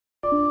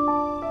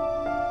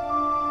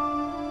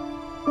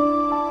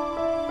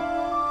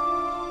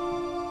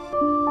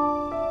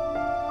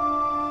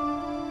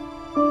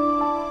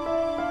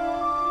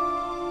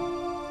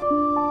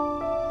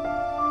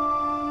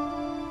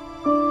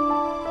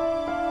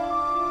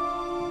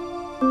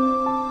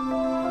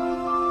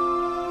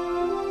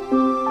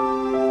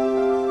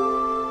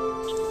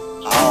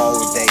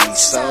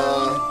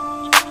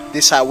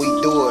This how we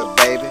do it,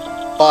 baby.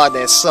 Father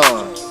and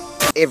son.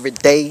 Every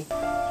day,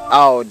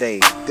 all day.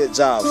 Good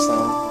job,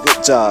 son.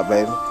 Good job,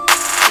 baby.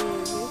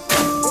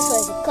 This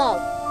was a call.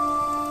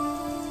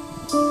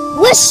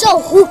 Let's show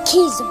who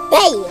Kings of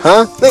Bass.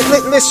 Huh?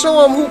 Let's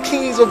show them who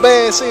Kings of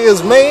Bass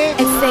is, man.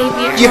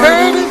 Xavier. You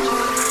heard it?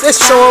 Let's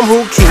show them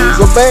who Kings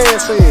of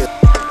Bass is.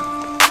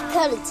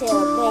 Cut it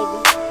tail,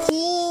 baby.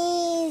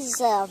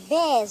 Kings of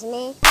Bass,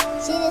 man.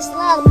 See this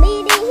lot of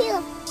meat in here?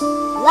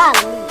 Lot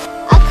of meat.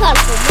 I cut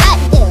it from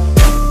right there.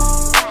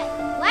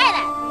 Right.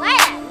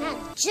 Not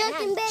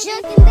juking,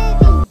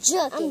 baby. I'm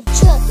juking.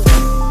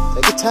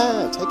 Take your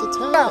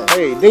time.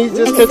 Hey, did you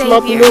just catch him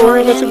off the new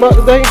ring that you bought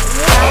today?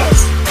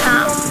 Yes.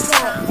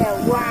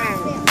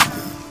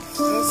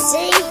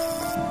 See?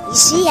 You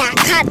see, I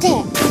caught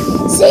that.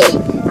 See?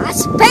 I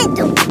spanked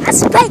him.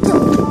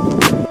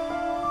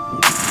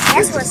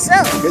 That's what's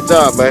up. Good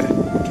job, buddy.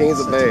 Kings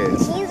of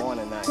Bass.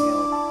 Morning out here.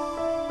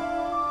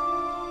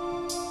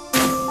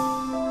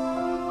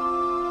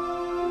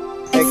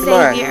 Hey, come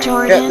on.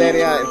 Jordan. Help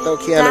Daddy out and throw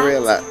Keanu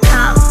Real out. I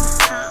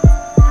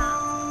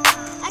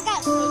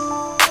got fish.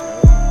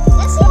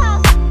 Let's see how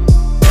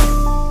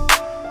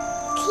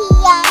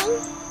Keanu.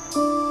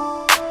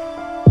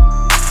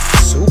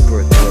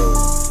 Super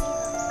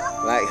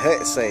throw. Like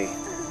Hut say.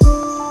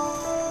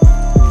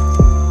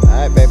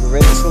 Alright, baby,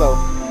 really slow.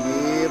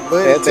 Yeah,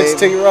 buddy. Attention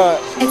to your rod.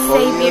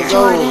 Xavier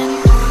Jordan.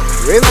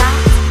 Really?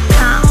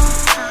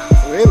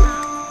 Really?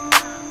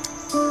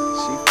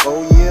 She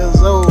 4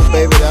 years old,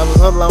 baby. That was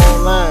her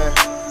long line.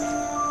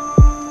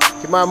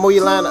 Come on, move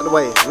your line out the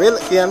way.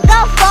 Really, Keanu?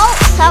 Go,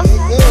 folks.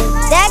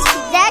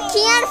 That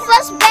Keanu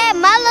first bad,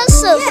 my little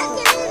sister.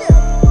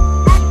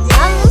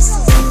 My little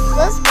sister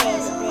first bad,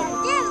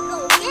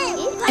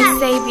 baby.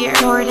 Xavier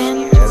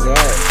Jordan. That's right.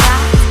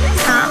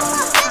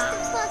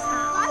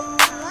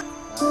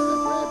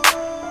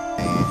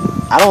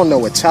 I don't know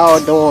what y'all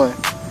doing,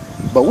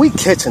 but we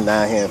catching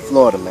down here in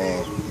Florida,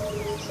 man.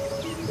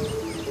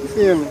 You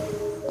feel me?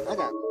 I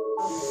got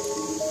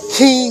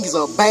Kings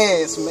of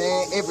Bass,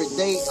 man, every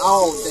day,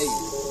 all day.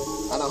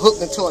 I done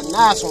hooked into a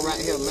nice one right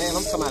here, man.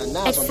 I'm talking about a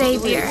nice one.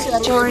 Xavier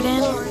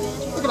Jordan.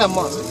 Look at that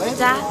monster, man.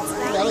 That's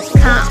That's a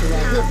monster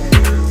right here,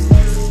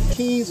 man.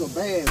 Kings of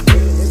Bass,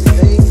 man, every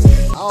day,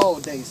 all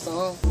day,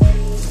 son.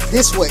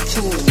 This what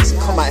kings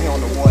come out here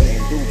on the water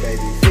and do, baby.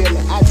 You feel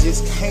me? I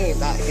just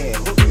came out here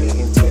and hooked me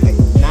into a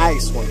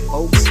nice one,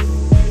 folks.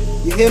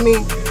 You hear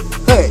me?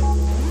 Hey,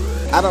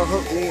 I done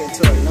hooked me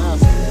into a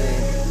nice one,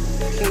 man.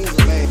 Kings of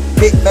Bass.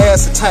 Big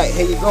bass are tight.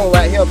 Here you go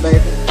right here,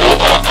 baby.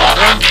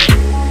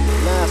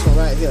 Nice one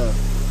right here.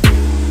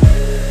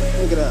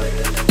 Look at that.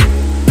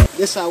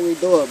 This how we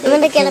do it, baby.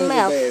 Look at the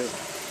mouth.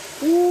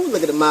 Ooh,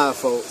 look at the mouth,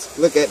 folks.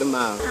 Look at the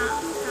mouth.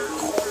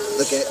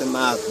 Look at the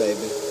mouth,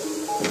 baby.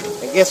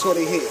 And guess what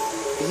he hit?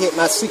 He hit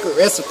my secret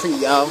recipe,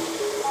 y'all.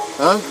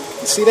 Huh?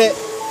 You see that?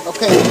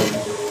 Okay.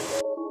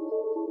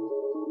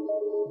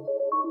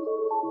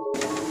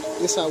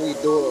 This how we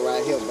do it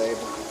right here, baby.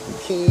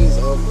 Kings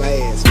of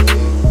Bass,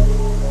 man.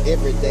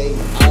 Every day,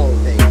 all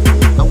day.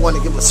 I want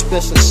to give a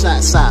special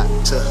shout out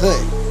to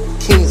Hut.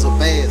 Kings of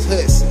Bass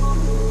Hudson.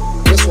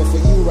 This one for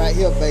you right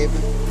here, baby.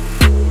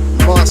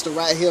 Monster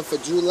right here for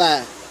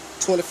July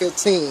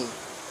 2015.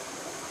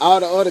 All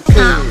the other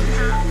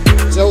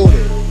kings.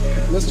 Jody,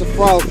 Mr.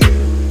 Froggy,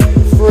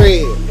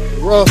 Fred,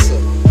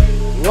 Russell,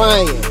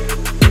 Ryan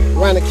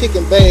the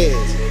Kicking Bass.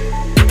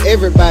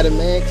 Everybody,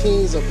 man,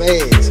 Kings of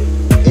Bass.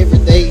 Every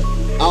day,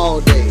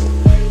 all day.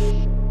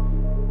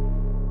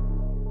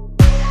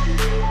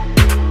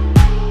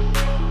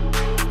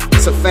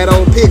 It's a fat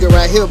old piggy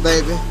right here,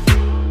 baby.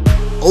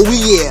 Oh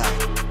yeah,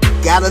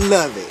 gotta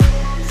love it.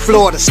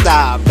 Florida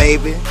style,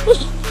 baby.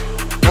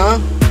 Huh?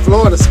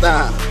 Florida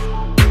style.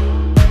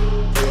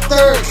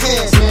 Third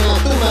cast, man, I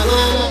threw my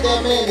line out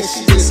there, man, and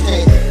she just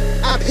came.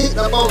 I picked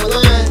up on the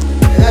line,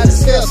 and I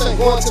just felt something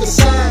going to the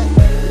side.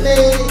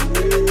 Man,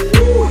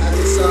 I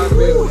just saw it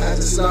real, man.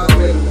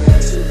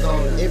 She was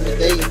on every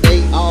day,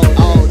 all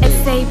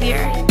day.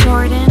 Xavier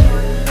Jordan.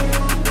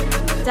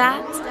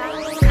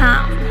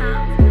 .com.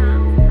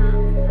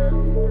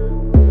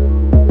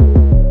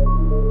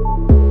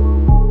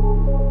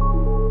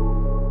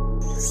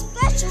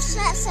 Special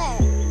shot, sir.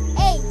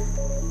 Hey,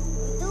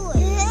 do it.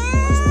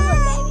 Let's do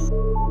it, baby.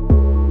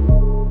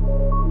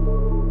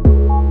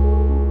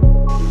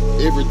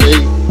 Every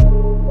day,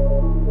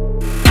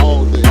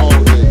 all day,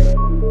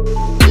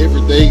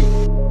 every day,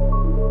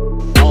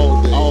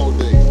 all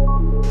day,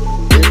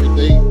 every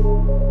day,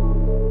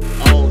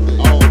 all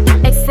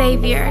day.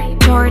 Xavier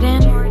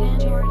Jordan.